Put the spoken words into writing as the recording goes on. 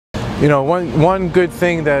You know, one good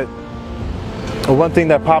thing that, or one thing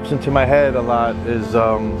that pops into my head a lot is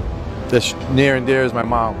that's near and dear is my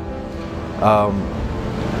mom.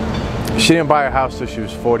 She didn't buy a house till she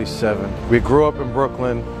was 47. We grew up in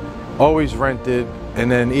Brooklyn, always rented,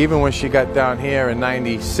 and then even when she got down here in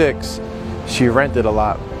 '96, she rented a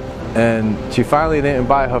lot. And she finally didn't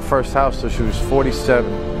buy her first house till she was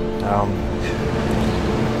 47.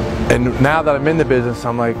 And now that I'm in the business,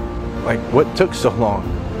 I'm like, what took so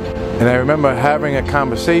long? And I remember having a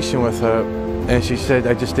conversation with her, and she said,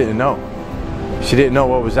 I just didn't know. She didn't know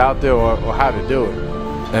what was out there or how to do it.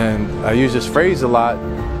 And I use this phrase a lot,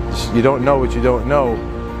 you don't know what you don't know.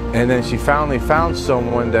 And then she finally found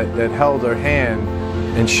someone that held her hand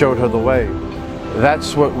and showed her the way.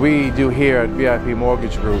 That's what we do here at VIP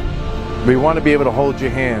Mortgage Group. We want to be able to hold your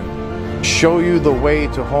hand, show you the way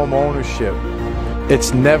to home ownership.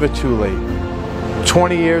 It's never too late.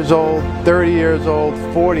 20 years old, 30 years old,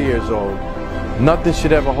 40 years old. Nothing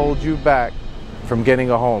should ever hold you back from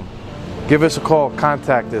getting a home. Give us a call,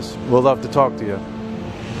 contact us. We'll love to talk to you.